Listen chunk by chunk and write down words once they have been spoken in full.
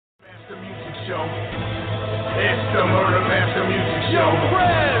Master Music Show. It's the Murder Master Music Show.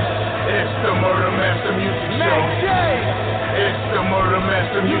 It's the Murder Master Music Show. It's the Murder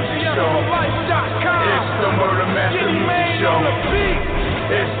Master Music Show. It's the Murder Master Music Show.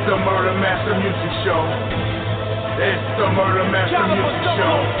 It's the Murder Master Music Show. It's the Murder Master Music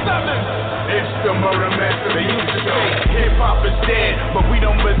Show. It's the Murder Master Music Show. Hip hop is dead, but we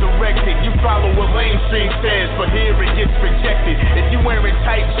don't resurrect it. You follow what mainstream says, but here it gets rejected. If you wearing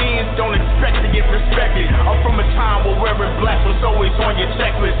tight jeans, don't expect to get respected. I'm from a time where wearing black was always on your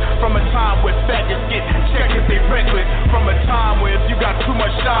checklist. From a time where faggots get checked if they reckless. From a time where if you got too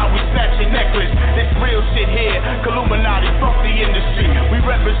much shine, we snatch your necklace. This real shit here, Illuminati, fuck the industry. We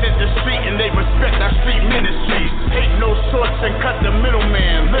represent the street and they respect our street ministries. Hate no shorts and cut the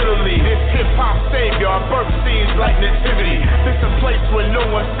middleman, literally. This hip-hop savior, our birth scenes like nativity. This a place where no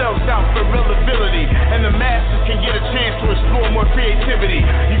one sells out for relevability, and the masses can get a chance to explore more creativity.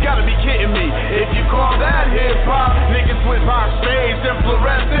 You gotta be kidding me. If you call that hip-hop, niggas with high shades and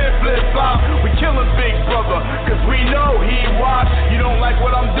fluorescent flip-flop. We killin' Big Brother, cause we know he watch. You don't like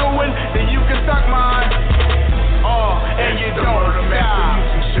what I'm doing, then you can suck mine. And you don't Murder Master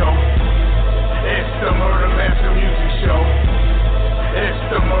Music Show. It's the Murder Master Music Show. It's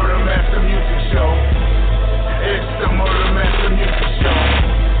the Murder Master Music Show. It's the Murder Master Music Show.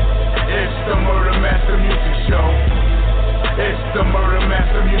 It's the Murder Master Music Show. It's the Murder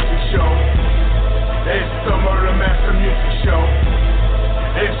Master Music Show. It's the Murder Master Music Show.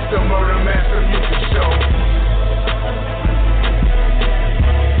 It's the Murder Master Music Show.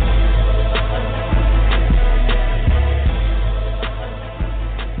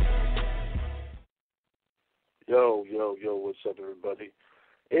 Yo, what's up, everybody?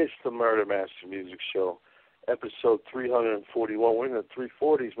 It's the Murder Master Music Show, episode 341. We're in the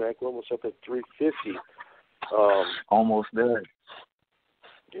 340s, man. We're almost up at 350. Almost there.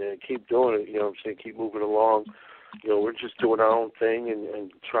 Yeah, keep doing it, you know what I'm saying? Keep moving along. You know, we're just doing our own thing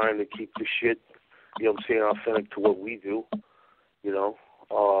and trying to keep the shit, you know what I'm saying, authentic to what we do, you know.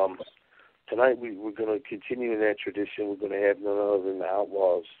 Tonight we're going to continue in that tradition. We're going to have none other than the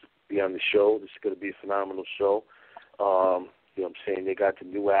Outlawz be on the show. This is going to be a phenomenal show. You know what I'm saying? They got the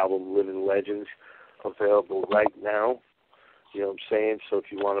new album, Living Legends, available right now. You know what I'm saying? So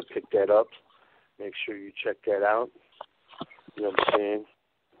if you want to pick that up, make sure you check that out. You know what I'm saying?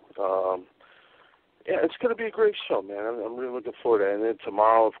 Yeah, it's going to be a great show, man. I'm really looking forward to it. And then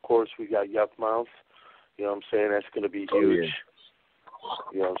tomorrow, of course, we got Yuck Mouth. You know what I'm saying? That's going to be huge. Yeah.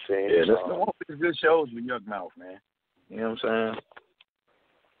 You know what I'm saying? Yeah, that's always good shows with Yuck Mouth, man. You know what I'm saying?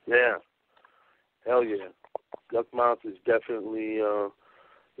 Yeah. Hell yeah. Yuck Mouth is definitely, you know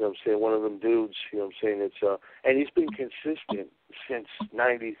what I'm saying, one of them dudes, you know what I'm saying, it's, and he's been consistent since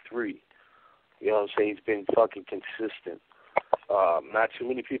 93. You know what I'm saying? He's been fucking consistent. Not too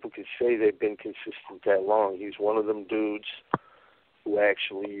many people can say they've been consistent that long. He's one of them dudes who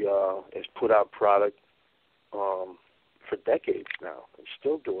actually has put out product for decades now and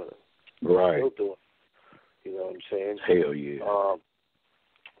still doing it. Right. Still doing it. You know what I'm saying? Hell yeah.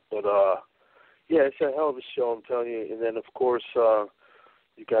 But yeah, it's a hell of a show, I'm telling you. And then, of course,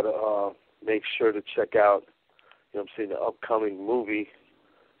 you got to make sure to check out, you know what I'm saying, the upcoming movie,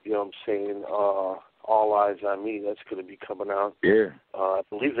 you know what I'm saying, All Eyes on Me. That's going to be coming out. Yeah. I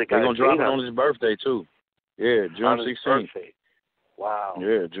believe they got They're going to drop it on his birthday, too. Yeah, June 16th. Wow.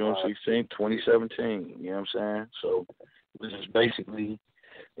 Yeah, June 16th, 2017. You know what I'm saying? So this is basically,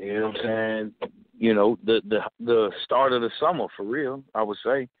 you know what I'm saying, you know, the start of the summer, for real, I would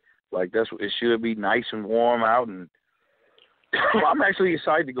say. Like, that's what it should be, nice and warm out. And I'm actually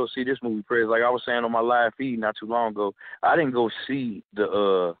excited to go see this movie, Prez. Like I was saying on my live feed not too long ago, I didn't go see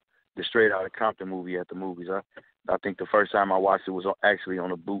the Straight Outta Compton movie at the movies. I think the first time I watched it was actually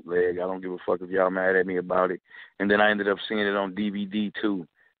on a bootleg. I don't give a fuck if y'all mad at me about it. And then I ended up seeing it on DVD, too.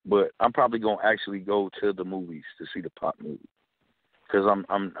 But I'm probably going to actually go to the movies to see the Pac movie because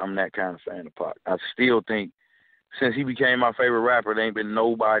I'm that kind of fan of Pac. I still think since he became my favorite rapper, there ain't been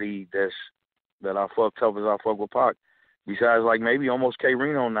nobody that I fuck tough as I fuck with Pac. Besides, like, maybe almost K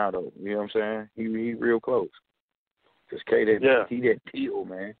Reno now, though. You know what I'm saying? He real close. Because K, he that deal,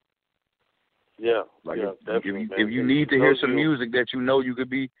 man. Yeah, like yeah, definitely. If you need to hear some music that you know you could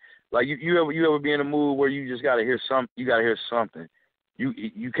be, like, you ever be in a mood where you just gotta hear something.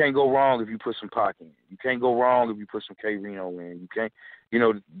 You can't go wrong if you put some Pac in. You can't go wrong if you put some K Reno in. You can't, you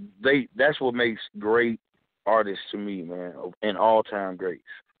know, that's what makes great artists to me, man, and all-time greats.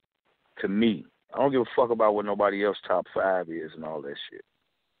 To me. I don't give a fuck about what nobody else top 5 is and all that shit.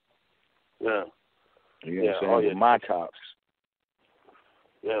 Yeah. You know what I'm saying? With my tops.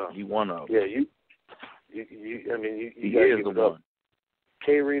 Yeah. He one of them. Yeah, you I mean, you he gotta is give the it one. up.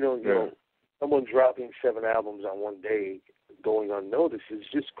 K Reno, you know, someone dropping 7 albums on one day, going unnoticed, is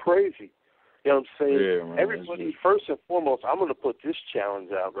just crazy. You know what I'm saying? Yeah, man, everybody, first and foremost, I'm going to put this challenge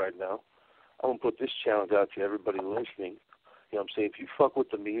out right now. I'm going to put this challenge out to everybody listening. You know what I'm saying? If you fuck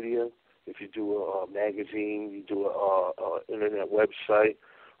with the media, if you do a magazine, you do a internet website,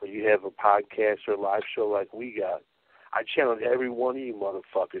 or you have a podcast or a live show like we got, I challenge every one of you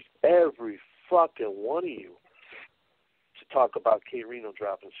motherfuckers, every fucking one of you, to talk about K Reno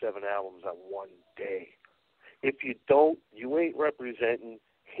dropping 7 albums on one day. If you don't, you ain't representing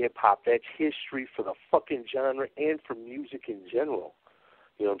hip-hop. That's history for the fucking genre and for music in general.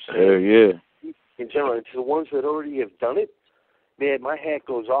 You know what I'm saying? Hell yeah. In general, and to the ones that already have done it, man, my hat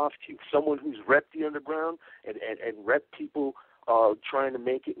goes off to you. Someone who's repped the underground and repped people trying to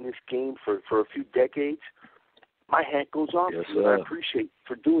make it in this game for a few decades, my hat goes off to you, and I appreciate you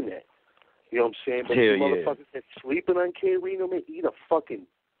for doing that. You know what I'm saying? But you motherfuckers that sleeping on K Reno, man, eat a fucking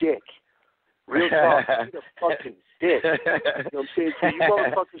dick. Real talk, eat a fucking dick. You know what I'm saying?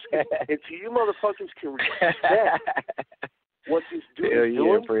 Until you motherfuckers can respect what this dude is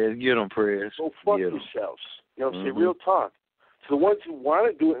doing, prayers. Get them prayers. Go fuck yourselves. You know what I'm saying? Real talk. To the ones who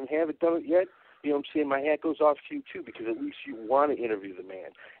want to do it and haven't done it yet, you know what I'm saying, my hat goes off to you too, because at least you want to interview the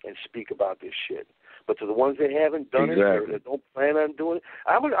man and speak about this shit. But to the ones that haven't done it or that don't plan on doing it,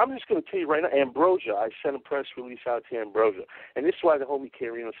 I'm just going to tell you right now, Ambrosia, I sent a press release out to Ambrosia. And this is why the homie K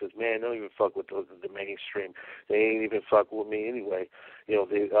Reno says, man, don't even fuck with the mainstream. They ain't even fuck with me anyway. You know,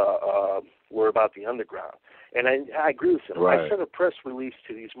 they we're about the underground. And I agree with them. I sent a press release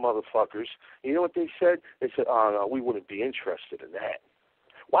to these motherfuckers. You know what they said? They said, oh, no, we wouldn't be interested in that.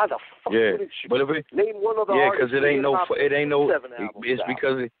 Why the fuck wouldn't you? But if it, name one of the because it ain't no, it's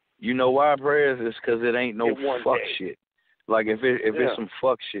because, you know why, prayers? It's because it ain't no fuck shit. Like, if it's some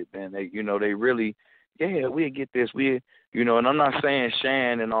fuck shit, then they, you know, they really, we'll get this, you know, and I'm not saying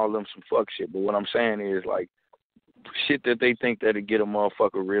Shan and all them some fuck shit, but what I'm saying is, like, shit that they think that'll get a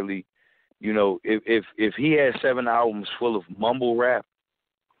motherfucker really, you know, if he had 7 albums full of mumble rap,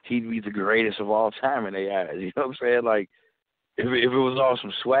 he'd be the greatest of all time in their eyes. You know what I'm saying? Like, if it was all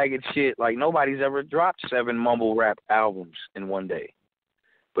some swagged shit, like, nobody's ever dropped 7 mumble rap albums in one day.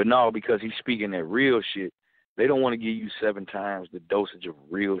 But no, because he's speaking that real shit, they don't want to give you 7 times the dosage of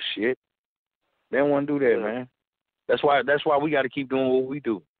real shit. They don't want to do that, man. That's why we got to keep doing what we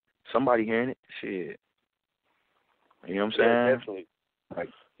do. Somebody hearing it, shit. You know what I'm saying? Yeah, definitely. Like,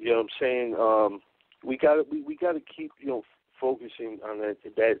 you know what I'm saying? We gotta keep, you know, focusing on that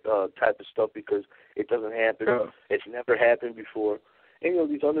type of stuff, because it doesn't happen. Yeah. It's never happened before. And, you know,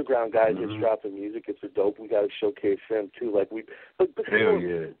 these underground guys that's dropping music, it's a dope. We got to showcase them, too. Like, but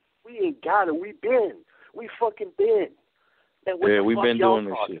we ain't got it. We fucking been. And what the we've fuck been y'all doing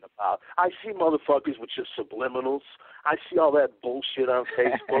this talking shit. about? I see motherfuckers with just subliminals. I see all that bullshit on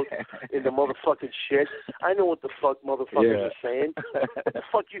Facebook and the motherfucking shit. I know what the fuck motherfuckers are saying. What the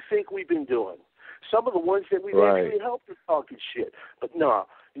fuck you think we've been doing? Some of the ones that we've actually helped are talking shit. But no,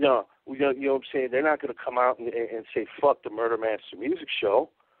 you know what I'm saying? They're not going to come out and say, fuck the Murder Master Music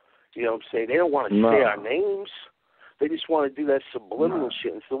Show. You know what I'm saying? They don't want to say our names. They just want to do that subliminal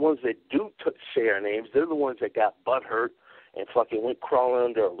shit. And it's the ones that do say our names, they're the ones that got butthurt and fucking went crawling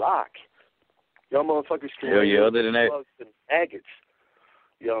under a rock. Y'all motherfuckers can other than that, and maggots.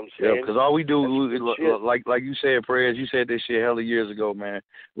 You know what I'm saying? Yeah, because all we do, like you said, prayers. You said this shit hella years ago, man.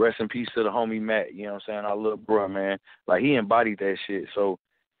 Rest in peace to the homie Matt. You know what I'm saying? Our little bro, man. Like, he embodied that shit. So,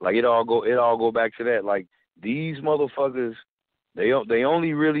 like, it all go back to that. Like, these motherfuckers, they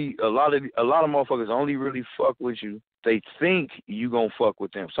only really, a lot of motherfuckers only really fuck with you. They think you gonna fuck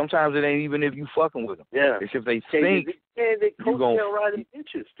with them. Sometimes it ain't even if you fucking with them. Yeah. It's if they think they coattail riding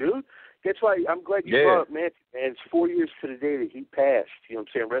bitches, dude. That's why I'm glad you brought up Matthew, man. It's 4 years to the day that he passed. You know what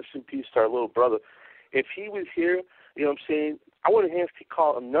I'm saying? Rest in peace to our little brother. If he was here, you know what I'm saying, I wouldn't have to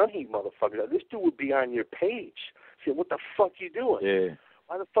call him none of you motherfuckers. This dude would be on your page. Say, what the fuck you doing? Yeah.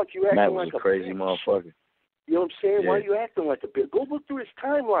 Why the fuck you acting Matt like was a crazy motherfucker. You know what I'm saying? Yeah. Why are you acting like a bitch? Go look through his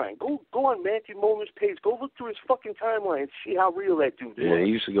timeline. Go on Matthew Mullen's page. Go look through his fucking timeline and see how real that dude was. Yeah, he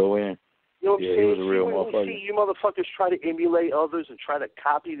used to go in. You know what I'm saying? He was a real motherfucker. See you motherfuckers try to emulate others and try to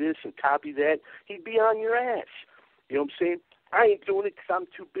copy this and copy that, he'd be on your ass. You know what I'm saying? I ain't doing it because I'm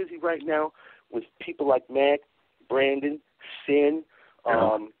too busy right now with people like Mac, Brandon, Sin,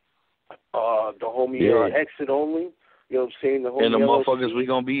 the homie Exit Only. You know what I'm saying? The homie and the LOC. motherfuckers we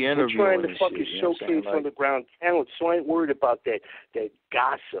going to be interviewing. We're trying to fucking showcase underground talent, so I ain't worried about that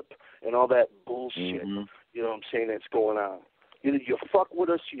gossip and all that bullshit. You know what I'm saying, that's going on. Either you fuck with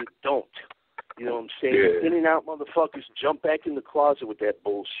us or you don't. You know what I'm saying? Yeah. In and out motherfuckers jump back in the closet with that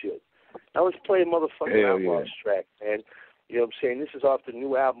bullshit. Now let's play a motherfucking Outlawz track, man. You know what I'm saying? This is off the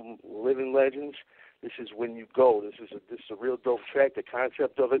new album, Living Legends. This is When You Go. This is a real dope track. The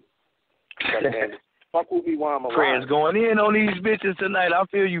concept of it, like, man, fuck with me while I'm alive. Fred's going in on these bitches tonight. I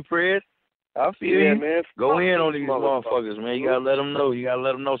feel you, Fred. I feel yeah, you. Man, go in on these motherfuckers, man. You gotta let them know. You gotta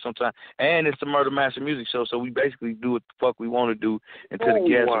let them know sometime. And it's the Murder Master Music Show, so we basically do what the fuck we want to do until the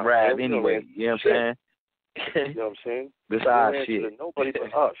guests arrive anyway. You know what I'm saying? You know what I'm saying? This our shit. Nobody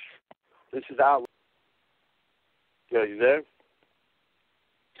but us. This is our. Yeah, you there?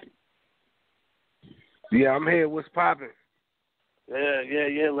 Yeah, I'm here. What's poppin'?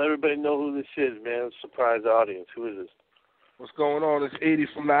 Yeah. Let everybody know who this is, man. Surprise audience. Who is this? What's going on? It's Edie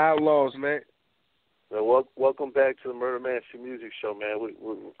from the Outlawz, man. Well, welcome back to the Murder Master Music Show, man.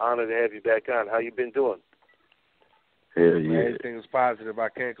 We're honored to have you back on. How you been doing? Hell yeah. Everything is positive. I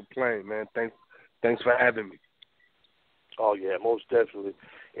can't complain, man. Thanks for having me. Oh yeah, most definitely.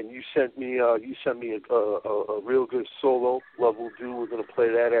 And you sent me a real good solo, Love Will Do. We're gonna play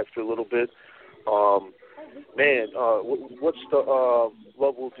that after a little bit. What's the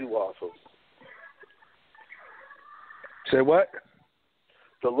Love Will Do off of? Say what?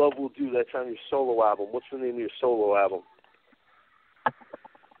 The Love Will Do, that's on your solo album. What's the name of your solo album?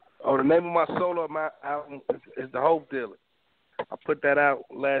 Oh, the name of my solo album is The Hope Dealer. I put that out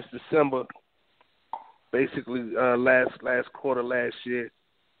last December, basically last quarter last year.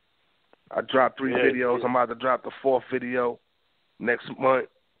 I dropped 3 videos. I'm about to drop the 4th video next month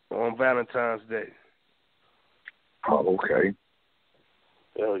on Valentine's Day. Oh, okay.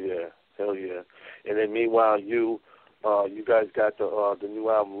 Hell yeah. And then meanwhile, you guys got the new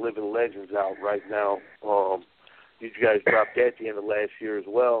album Living Legends out right now. You guys dropped that at the end of last year as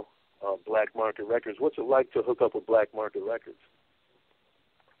well. Black Market Records. What's it like to hook up with Black Market Records?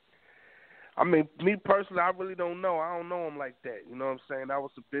 I mean, me personally, I really don't know. I don't know them like that. You know what I'm saying? That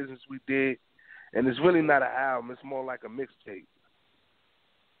was the business we did, and it's really not an album. It's more like a mixtape.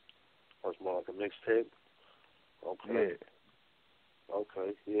 Oh, it's more like a mixtape? Okay. Yeah.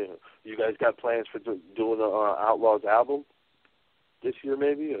 Okay, yeah. You guys got plans for doing the Outlawz album this year,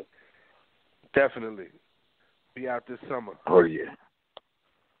 maybe? Or? Definitely. Be out this summer. Oh, yeah.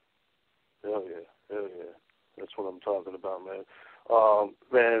 Hell yeah. That's what I'm talking about, man.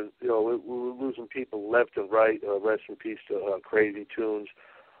 Man, you know, we're losing people left and right. Rest in peace to Crazy Tunes.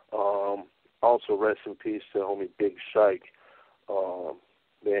 Also, rest in peace to homie Big Psych.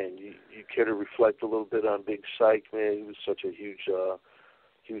 Man, you care to reflect a little bit on Big Psych, man? He was such a huge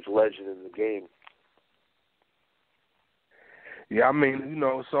legend in the game. Yeah, I mean, you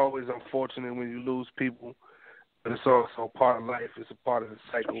know, it's always unfortunate when you lose people, but it's also part of life. It's a part of the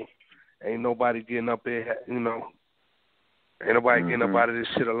cycle. Ain't nobody getting up there, you know. Ain't nobody getting up out of this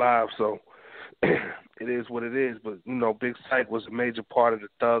shit alive, so it is what it is. But, you know, Big Psych was a major part of the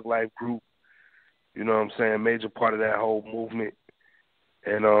Thug Life group. You know what I'm saying? Major part of that whole movement.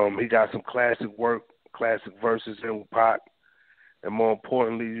 And he got some classic work, classic verses in with Pac. And more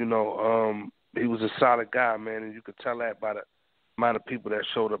importantly, you know, he was a solid guy, man, and you could tell that by the amount of people that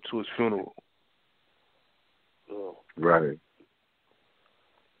showed up to his funeral. Oh. Right.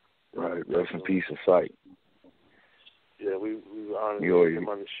 Rest in peace of Sight. Yeah, we were honored to have him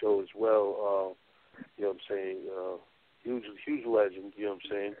on the show as well. You know what I'm saying? Huge legend, you know what I'm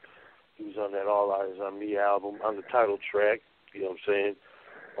saying? He was on that All Eyes on Me album, on the title track, you know what I'm saying?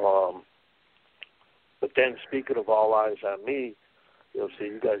 But then, speaking of All Eyes on Me, you know what I'm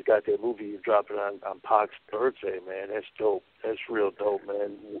saying, you guys got that movie you're dropping on Pac's birthday, man. That's dope. That's real dope,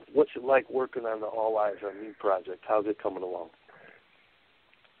 man. What's it like working on the All Eyes on Me project? How's it coming along?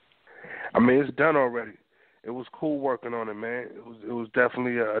 I mean, it's done already. It was cool working on it, man. It was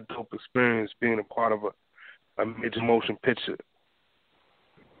definitely a dope experience being a part of a major motion picture.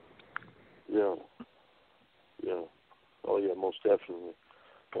 Yeah. Oh yeah, most definitely.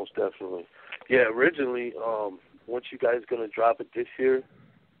 Yeah, originally, weren't you guys gonna drop it this year?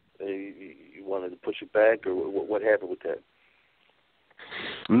 You wanted to push it back, or what happened with that?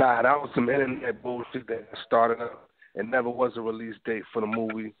 Nah, that was some internet bullshit that started up. It never was a release date for the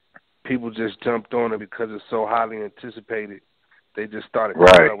movie. People just jumped on it because it's so highly anticipated. They just started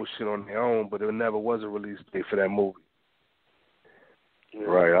coming up with shit on their own, but there never was a release date for that movie. Yeah.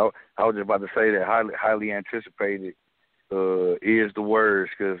 Right. I was just about to say that highly anticipated is the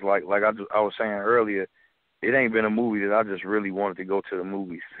words, because like I was saying earlier, it ain't been a movie that I just really wanted to go to the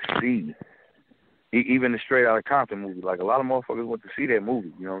movies to see. Even the Straight Outta Compton movie, like a lot of motherfuckers went to see that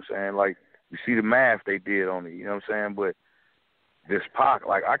movie. You know what I'm saying? Like you see the math they did on it. You know what I'm saying? But this Pac,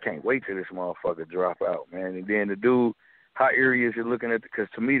 like, I can't wait till this motherfucker drop out, man. And then the dude, how eerie is it looking at? Because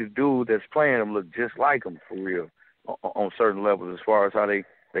to me, the dude that's playing him look just like him for real on certain levels, as far as how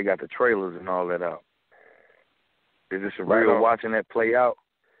they got the trailers and all that out. Is it surreal watching that play out?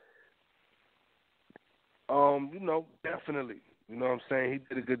 Definitely. You know what I'm saying? He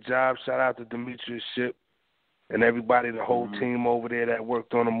did a good job. Shout out to Demetrius Ship and everybody, the whole team over there that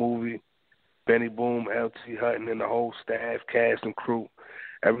worked on the movie. Benny Boom, LT Hutton, and the whole staff, cast, and crew.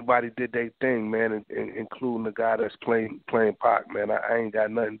 Everybody did their thing, man, including the guy that's playing Pac, man. I ain't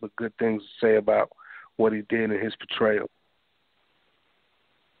got nothing but good things to say about what he did in his portrayal.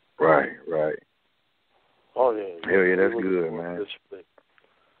 Right. Oh, yeah. Hell yeah, that's good, man.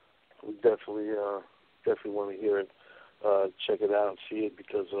 We definitely want to hear it, check it out, see it,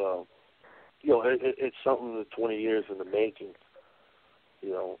 because, it's something that's 20 years in the making,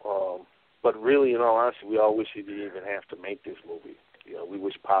 But really, in all honesty, we all wish he didn't even have to make this movie. We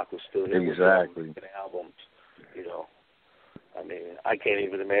wish Pac was still here with albums. I mean, I can't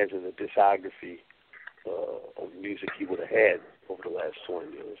even imagine the discography of music he would have had over the last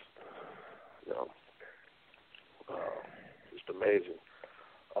 20 years. Just amazing.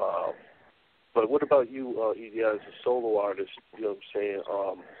 But what about you, Edie, as a solo artist? You know what I'm saying?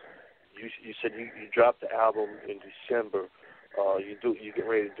 You said you dropped the album in December. You get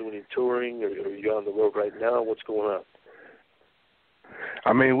ready to do any touring, or are you on the road right now? What's going on?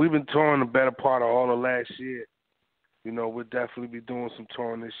 I mean, we've been touring the better part of all of last year. We'll definitely be doing some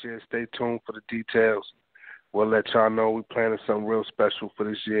touring this year. Stay tuned for the details. We'll let y'all know we're planning something real special for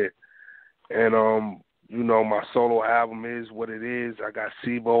this year. And, my solo album is what it is. I got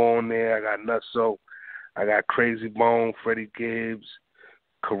Sibo on there. I got Nutso. I got Crazy Bone, Freddie Gibbs,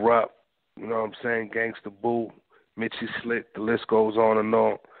 Corrupt, you know what I'm saying, Gangsta Boo, Mitchie Slick. The list goes on and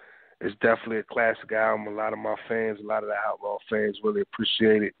on. It's definitely a classic album. A lot of my fans, a lot of the Outlaw fans really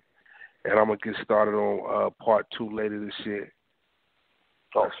appreciate it. And I'm going to get started on part 2 later this year.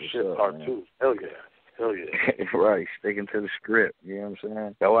 Oh, shit, part 2. Hell yeah. Right, sticking to the script, you know what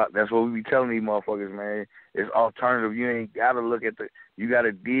I'm saying? That's what we be telling these motherfuckers, man. It's alternative. You ain't got to look at you got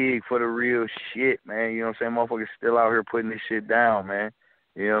to dig for the real shit, man. You know what I'm saying? Motherfuckers still out here putting this shit down, man.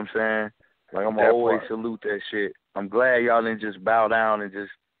 You know what I'm saying? Like, I'm always salute that shit. I'm glad y'all didn't just bow down and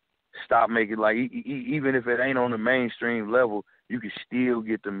just stop making, like, even if it ain't on the mainstream level, you can still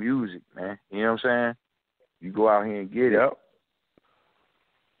get the music, man. You know what I'm saying? You go out here and get it.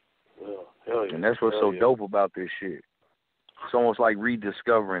 Yeah. And that's what's so dope about this shit. It's almost like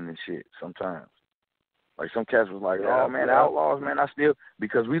rediscovering this shit sometimes. Like, some cats was like, oh, man, Outlawz, man,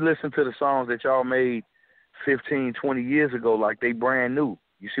 because we listen to the songs that y'all made 15, 20 years ago like they brand new.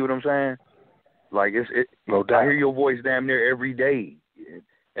 You see what I'm saying? Like, no doubt. I hear your voice damn near every day.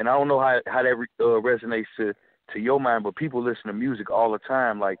 And I don't know how that resonates to your mind, but people listen to music all the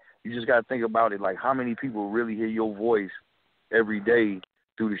time. Like, you just got to think about it. Like, how many people really hear your voice every day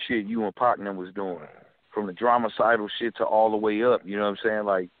through the shit you and Partner was doing? From the dramacidal shit to all the way up. You know what I'm saying?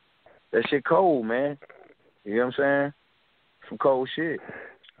 Like, that shit cold, man. You know what I'm saying? Some cold shit.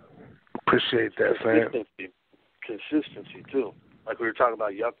 Appreciate that, fam. Consistency, too. Like we were talking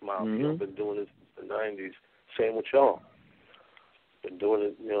about Yuck Mouth. Mm-hmm. Been doing it since the 90s. Same with y'all. Been doing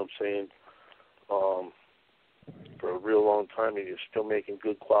it, you know what I'm saying, for a real long time, and you're still making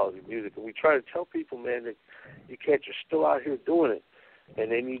good quality music. And we try to tell people, man, that you can't. You're still out here doing it,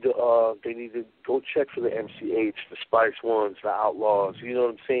 and they need to go check for the MCH, the Spice Ones, the Outlawz. You know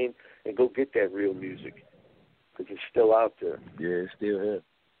what I'm saying? And go get that real music, because it's still out there. Yeah, it's still here.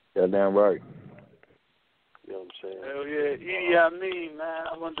 Goddamn right. You know what I'm saying? Hell yeah. Edie, man,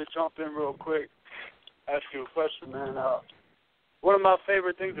 I wanted to jump in real quick, ask you a question, man. One of my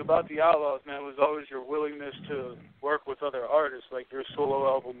favorite things about the Outlawz, man, was always your willingness to work with other artists, like your solo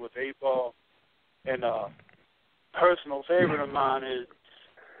album with 8-Ball. And personal favorite of mine is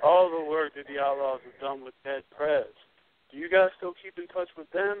all the work that the Outlawz have done with Dead Prez. Do you guys still keep in touch with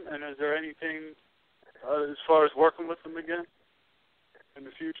them? And is there anything as far as working with them again in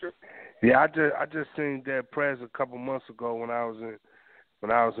the future? Yeah, I just seen Dead Prez a couple months ago when I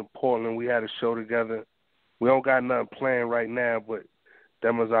was in Portland. We had a show together. We don't got nothing planned right now, but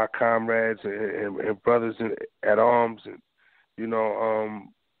them is our comrades and brothers at arms, and you know,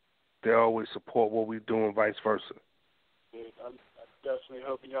 they always support what we do and vice versa. Yeah, I'm definitely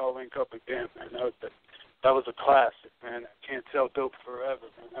hoping y'all link up again, man. That was a classic, man. Can't Tell Dope Forever,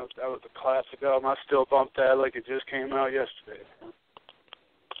 man. That was a classic album. I still bump that like it just came out yesterday. Man.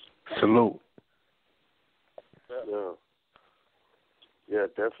 Salute. Yeah. Yeah,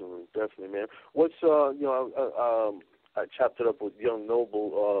 definitely, man. What's I chopped it up with Young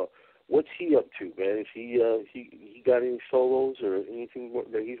Noble. What's he up to, man? Is he got any solos or anything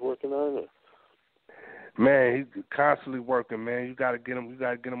that he's working on? Or? Man, he's constantly working, man. You gotta get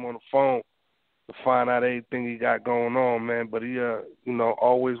him on the phone to find out everything he got going on, man. But he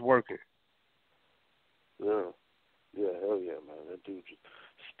always working. Yeah. Yeah, hell yeah, man. That dude just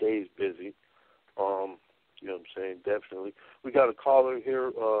stays busy. You know what I'm saying? Definitely. We got a caller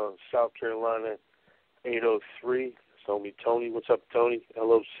here, South Carolina, 803. It's homie Tony. What's up, Tony?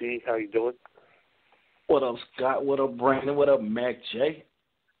 LOC, how you doing? What up, Scott? What up, Brandon? What up, Mac J?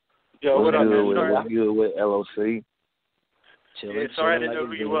 Yo, what up, man? What's good with LOC? Chilling, Yeah, sorry I didn't know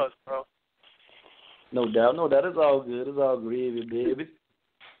who you was, bro. No doubt. It's all good. It's all gravy, baby.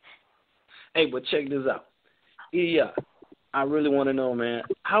 Hey, but check this out. Yeah, I really want to know, man,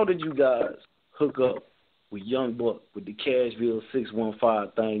 how did you guys hook up with Young Buck with the Cashville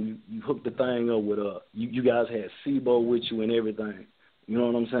 615 thing? You hooked the thing up with you guys had SIBO with you and everything. You know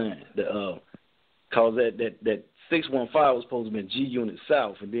what I'm saying? Cause that 615 was supposed to be G Unit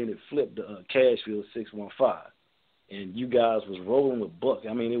South, and then it flipped to Cashville 615, and you guys was rolling with Buck.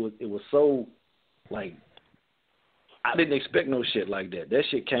 I mean, it was so like I didn't expect no shit like that. That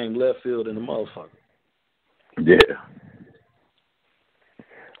shit came left field in the motherfucker. Yeah.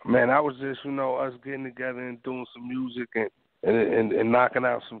 Man, I was just, us getting together and doing some music and knocking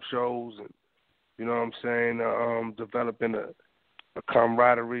out some shows and, you know what I'm saying, developing a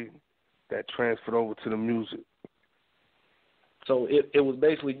camaraderie that transferred over to the music. So it was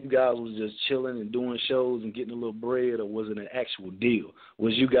basically you guys was just chilling and doing shows and getting a little bread, or was it an actual deal?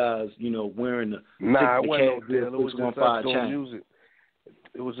 Was you guys, wearing the it wasn't no deal. It was just us doing chain? Music.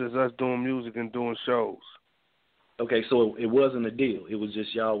 It was just us doing music and doing shows. Okay, so it wasn't a deal. It was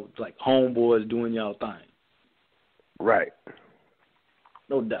just y'all like homeboys doing y'all thing. Right.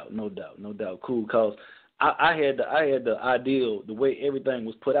 No doubt. Cool, cause I had the ideal, the way everything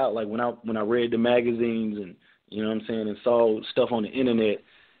was put out. Like when I read the magazines and you know what I'm saying, and saw stuff on the internet,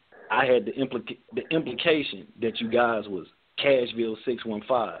 I had the implication that you guys was Cashville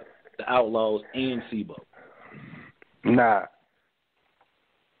 615, the Outlawz, and SIBO. Nah.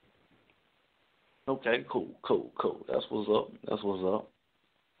 Okay, cool. That's what's up.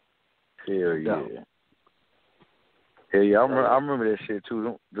 Hell yeah. Hell yeah, I remember that shit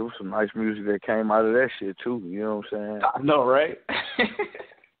too. There was some nice music that came out of that shit too. You know what I'm saying? I know, right?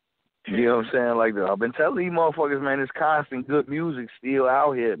 You know what I'm saying? Like, I've been telling you motherfuckers, man, there's constant good music still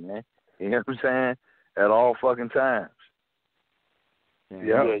out here, man. You know what I'm saying? At all fucking times.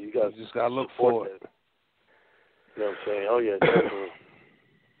 Yeah, you guys just gotta look for it. You know what I'm saying? Oh yeah, definitely.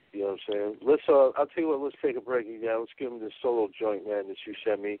 You know what I'm saying? Let's I'll tell you what, let's take a break again. Let's give them this solo joint, man, that you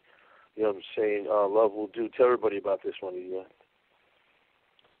sent me. You know what I'm saying? Love Will Do. Tell everybody about this one, yeah.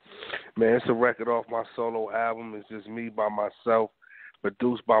 Man, it's a record off my solo album. It's just me by myself.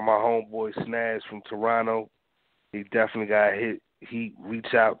 Produced by my homeboy Snaz from Toronto. He definitely got hit. He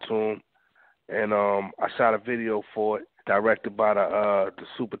reached out to him, and I shot a video for it, directed by the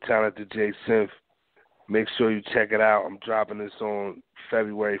super talented Jay Synth. Make sure you check it out. I'm dropping this on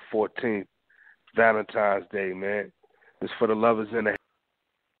February 14th, Valentine's Day, man. It's for the lovers in the.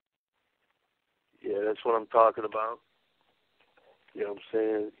 Yeah, that's what I'm talking about. You know what I'm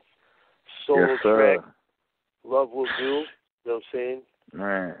saying? Solo track. Love Will Do. You know what I'm saying?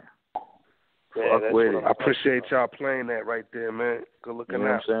 Man. Fuck with it. I appreciate y'all playing that right there, man. Good looking out. You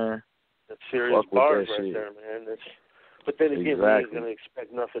know what I'm saying? That's serious bars right shit. there, man. But then again, we ain't going to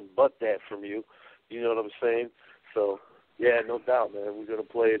expect nothing but that from you. You know what I'm saying? So, yeah, no doubt, man. We're going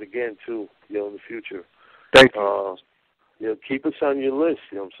to play it again, too, in the future. Thank you. Keep us on your list,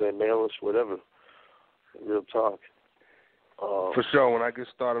 you know what I'm saying? Mail us, whatever. Real talk. For sure. When I get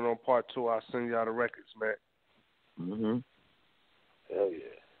started on part 2, I'll send y'all the records, man. Mm-hmm. Hell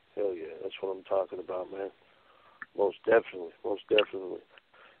yeah. That's what I'm talking about, man. Most definitely.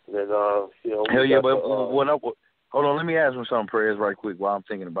 And then, hell yeah, but hold on, let me ask him something, Prayers, right quick while I'm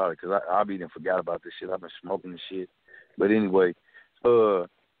thinking about it, because I be done forgot about this shit. I've been smoking this shit. But anyway, they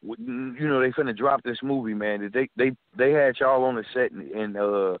finna drop this movie, man. They had y'all on the set, and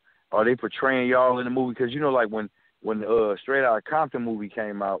are they portraying y'all in the movie? Because, like, when Straight Outta Compton movie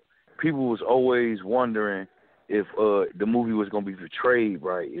came out, people was always wondering if the movie was going to be portrayed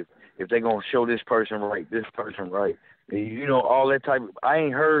right, if they going to show this person right, and, all that type of, I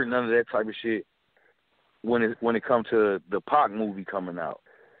ain't heard none of that type of shit when it comes to the Pac movie coming out.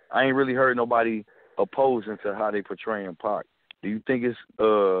 I ain't really heard nobody opposing to how they portraying Pac. Do you think it's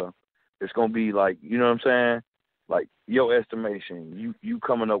going to be like, you know what I'm saying? Like, your estimation, you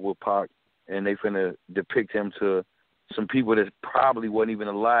coming up with Pac, and they finna depict him to some people that probably wasn't even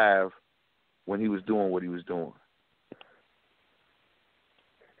alive when he was doing what he was doing.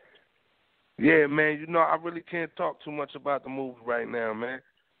 Yeah, man, I really can't talk too much about the movie right now, man.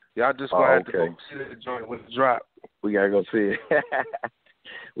 Y'all just gonna have to go see the joint when it drop. We gotta go see it.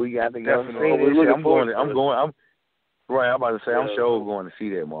 We got to go see it. I'm going. I'm about to say, I'm sure going to see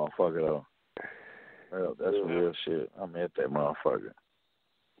that motherfucker though. Well, that's real shit. I'm at that motherfucker.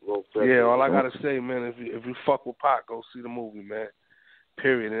 Yeah, all I gotta say, man, if you fuck with Pac, go see the movie, man.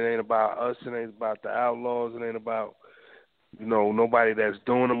 Period. It ain't about us. It ain't about the Outlawz. It ain't about, nobody that's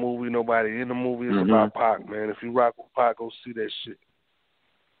doing the movie, nobody in the movie. It's about Pac, man. If you rock with Pac, go see that shit.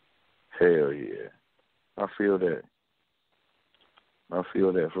 Hell yeah. I feel that.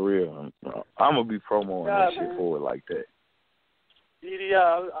 For real. I'm going to be promoting that shit forward like that. Yeah,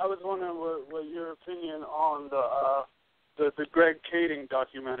 I was wondering what your opinion on the Greg Kading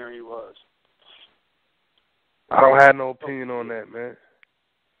documentary was. I don't have no opinion on that, man.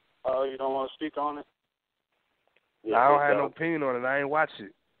 Oh, you don't want to speak on it? Yeah, I don't have no opinion on it. I ain't watch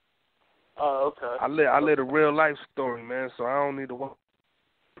it. Oh, okay. I live a real life story, man, so I don't need to watch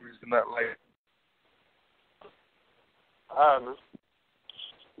reason not like it. All right, man.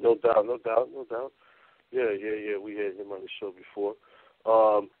 No doubt. Yeah. We had him on the show before.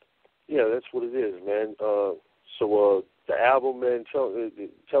 Yeah, that's what it is, man. So the album, man, tell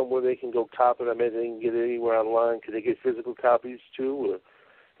them where they can go cop it. I mean, they can get it anywhere online. Can they get physical copies too, or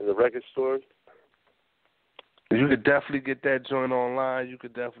in the record store? You could definitely get that joint online. You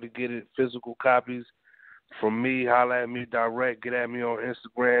could definitely get it physical copies from me. Holla at me direct. Get at me on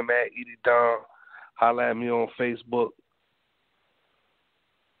Instagram at Edidon. Holla at me on Facebook.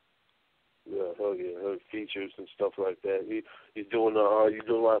 Yeah, hell yeah, features and stuff like that. You doing a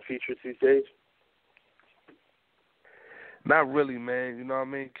lot of features these days? Not really, man. You know what I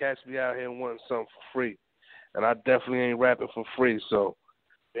mean? Cats be out here wanting something for free, and I definitely ain't rapping for free. So,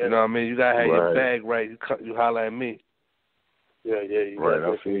 you know what I mean? You gotta have your bag right. You holler at me. Yeah. Right,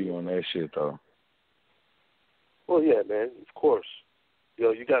 I feel you on that shit though. Well, yeah, man. Of course.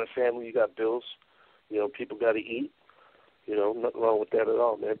 You got a family. You got bills. People got to eat. Nothing wrong with that at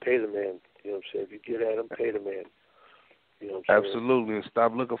all, man. Pay the man. You know what I'm saying? If you get at him, pay the man. You know what I'm saying? Absolutely, and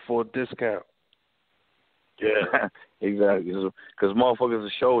stop looking for a discount. Yeah. Exactly. Because motherfuckers, the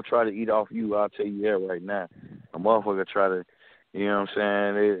show try to eat off you. I'll tell you that right now. A motherfucker try to, you know what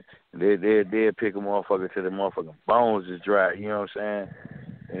I'm saying? They'll pick a motherfucker till the motherfucking bones is dry. You know what I'm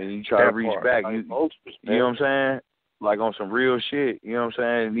saying? And you try to reach back. You know what I'm saying? Like on some real shit. You know what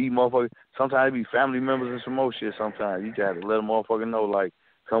I'm saying? These motherfuckers, sometimes it be family members and some more shit sometimes. You just have to let a motherfucker know, like,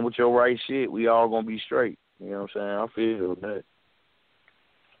 come with your right shit. We all going to be straight. You know what I'm saying? I feel that.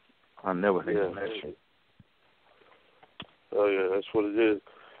 I never think of that shit. Oh, yeah, that's what it is.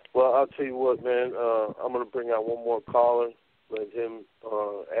 Well, I'll tell you what, man. I'm going to bring out one more caller. Let him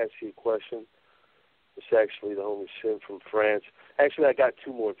ask you a question. It's actually the homie Sin from France. Actually, I got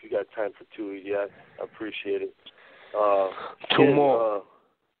two more if you got time for two. Yeah, I appreciate it. Two more.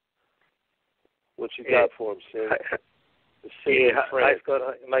 What you got for him, Sin? Hi, Scott.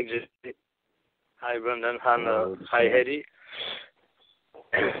 Mike G. Hi, Brendan. Hi, Eddie.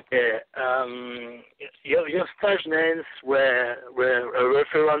 Your stage names were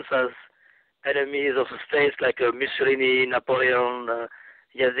referenced as enemies of the state like Mussolini, Napoleon,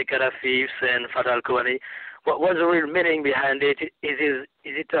 Yazid Gaddafi, and Fatal Kouani. What was the real meaning behind it? Is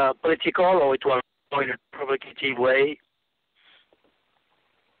it political or it was more in a provocative way?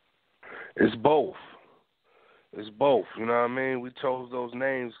 It's both. You know what I mean? We chose those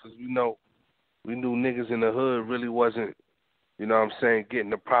names because we knew niggas in the hood really wasn't, you know what I'm saying, getting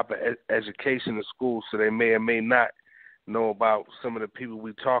the proper education in school, so they may or may not know about some of the people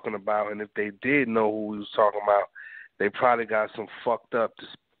we talking about, and if they did know who we was talking about, they probably got some fucked up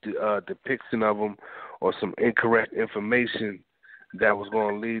depiction of them or some incorrect information that was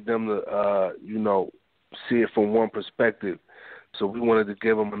going to lead them to, see it from one perspective. So we wanted to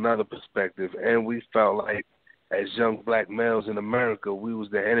give them another perspective, and we felt like as young black males in America, we was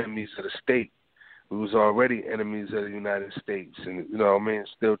the enemies of the state. We was already enemies of the United States, and, you know what I mean,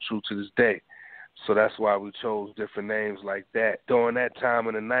 it's still true to this day. So that's why we chose different names like that. During that time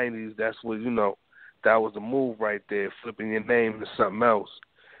in the 90s, that's what, that was the move right there, flipping your name to something else,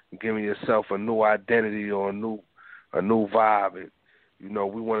 and giving yourself a new identity or a new vibe. And,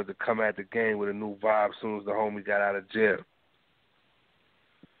 we wanted to come at the game with a new vibe as soon as the homie got out of jail.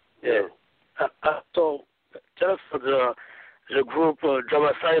 Yeah. So tell us for the group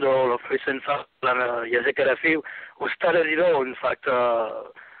Dromacidal of recent and Yazid Gaddafi, who started it all, in fact,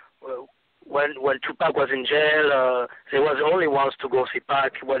 when Tupac was in jail, they were the only ones to go see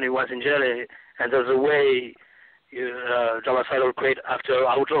Pac when he was in jail, and there's a way Dromacidal created after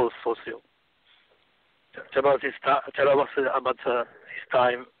Outlawz also. Tell us about his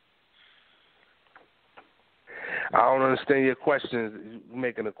time. I don't understand your question. You're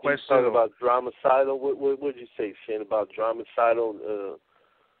making a question. Talking about Dromacidal. What did you say, Shane, about Dromacidal?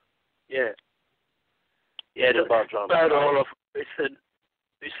 Yeah. What about Dromacidal?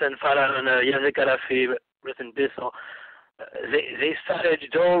 Hussein Farah and Yazzie Gaddafi, rest in peace. So, they started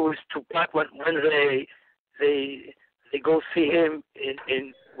though with Tupac when they go see him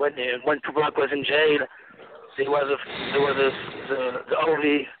when Tupac was in jail. There was the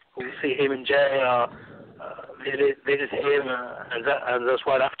only who see him in jail, visit him, and that's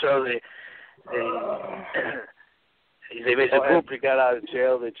what after they made a group. After he got out of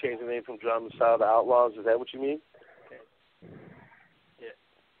jail, they changed the name from Dromacidal to Outlawz. Is that what you mean? Yeah.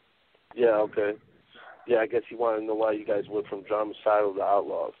 Yeah. Okay. Yeah, I guess you want to know why you guys went from Dromacidal to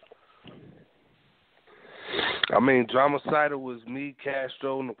Outlawz. I mean, Dromacidal was me,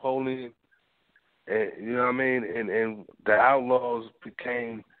 Castro, Napoleon, and you know what I mean. And the Outlawz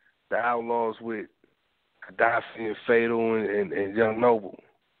became the Outlawz with Gaddafi and Fatal and Young Noble.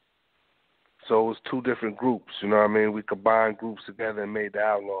 So it was two different groups. You know what I mean. We combined groups together and made the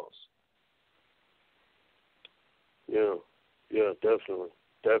Outlawz. Yeah. Yeah. Definitely.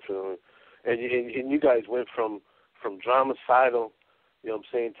 And you guys went from Dromacidal, you know what I'm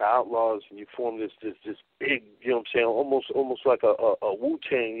saying, to Outlawz, and you formed this big, you know what I'm saying, almost like a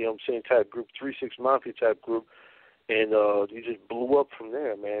Wu-Tang, you know what I'm saying, type group, 3-6 Mafia type group, and you just blew up from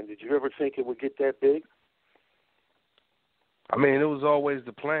there, man. Did you ever think it would get that big? I mean, it was always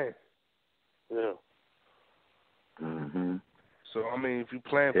the plan. Yeah. Mhm. So I mean, if you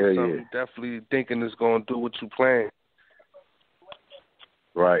plan for something, you definitely thinking it's gonna do what you plan.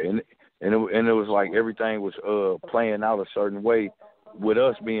 Right, and it was like everything was playing out a certain way with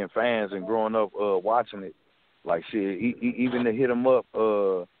us being fans and growing up watching it. Like shit, even the Hit 'Em Up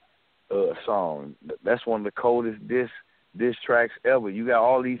song, that's one of the coldest diss tracks ever. You got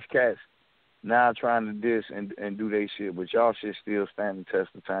all these cats now trying to diss and do they shit, but y'all shit still standing the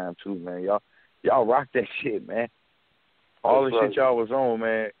test of time too, man. Y'all rock that shit, man. All the shit y'all was on,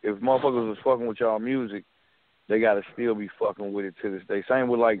 man. If motherfuckers was fucking with y'all music, they gotta still be fucking with it to this day. Same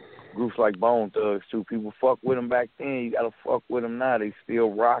with like groups like Bone Thugs too. People fuck with them back then. You gotta fuck with them now. They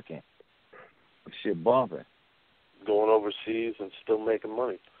still rocking. Shit bumping. Going overseas and still making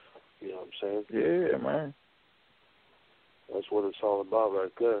money. You know what I'm saying? Yeah, man. That's what it's all about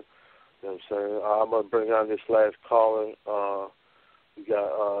right there. You know what I'm saying? I'm going to bring on this last caller. We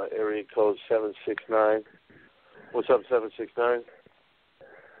got area code 769. What's up, 769?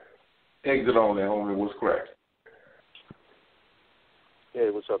 Exit on there, homie. What's crack? Hey,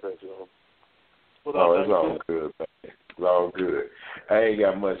 what's up, Exit on? It's all good, man. It's all good. I ain't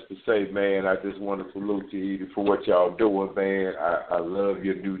got much to say, man. I just want to salute you, Edie, for what y'all doing, man. I love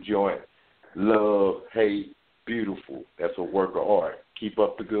your new joint. Love, hate, beautiful. That's a work of art. Keep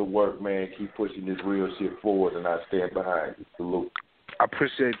up the good work, man. Keep pushing this real shit forward, and I stand behind you. Salute. I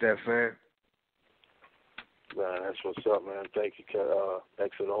appreciate that, fam. Man, that's what's up, man. Thank you,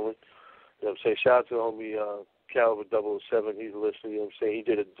 Exit Only. You know what I'm saying? Shout out to homie Caliber 007. He's listening. You know what I'm saying? He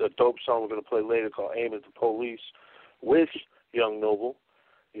did a dope song we're going to play later called Aim at the Police with Young Noble.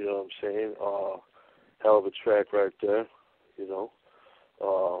 You know what I'm saying? Hell of a track right there. You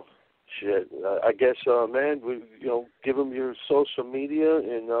know? Shit. I guess, man, give him your social media,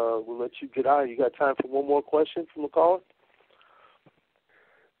 and we'll let you get out. You got time for one more question from the caller?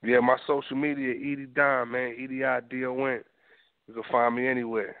 Yeah, my social media, Edidon, man. Edidon. You can find me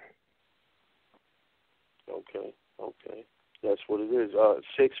anywhere. Okay. That's what it is.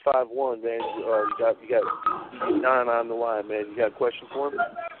 651, man. You got Edidon on the line, man. You got a question for him?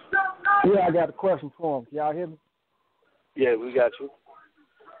 Yeah, I got a question for him. Can y'all hear me? Yeah, we got you.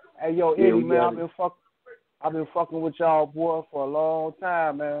 Hey, yo, Eddie, man, I've been fucking with y'all, boy, for a long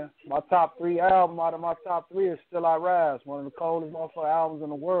time, man. My top 3 album out of my top 3 is Still I Rise, one of the coldest motherfucking albums in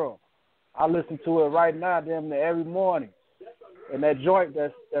the world. I listen to it right now, damn near every morning. And that joint,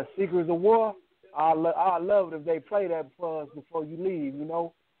 that Secrets of War, I love it if they play that for us before you leave, you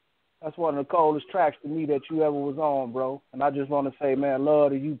know. That's one of the coldest tracks to me that you ever was on, bro. And I just want to say, man, love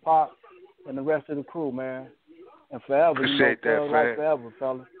to you, Pop, and the rest of the crew, man. And forever, appreciate you know, that, like forever,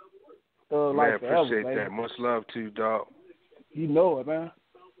 fella. Man, forever, appreciate baby. that. Much love to you, dog. You know it, man.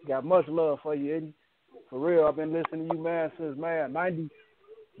 Got much love for you, Eddie. For real, I've been listening to you, man, since, man, 90,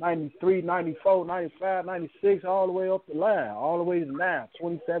 93, 94, 95, 96, all the way up the line, all the way to now,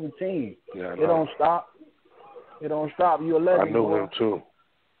 2017. Yeah, It don't stop. It don't stop. You a legend, I knew boy. him, too.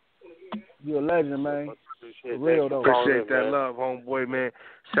 You a legend, man. Appreciate For real, though. Appreciate that man. love, homeboy, man.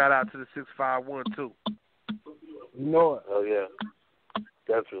 Shout out to the 651, too. You know it. Oh, yeah.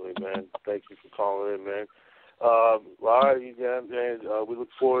 Definitely, man. Thank you for calling in, man. All right, man. We look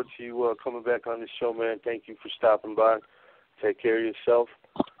forward to you coming back on the show, man. Thank you for stopping by. Take care of yourself.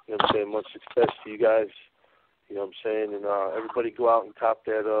 You know what I'm saying? Much success to you guys. You know what I'm saying? And everybody go out and cop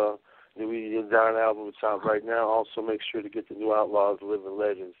that The Edidon album is out right now. Also, make sure to get the new Outlawz, Living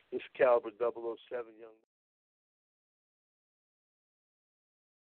Legends. This is Caliber 007, young.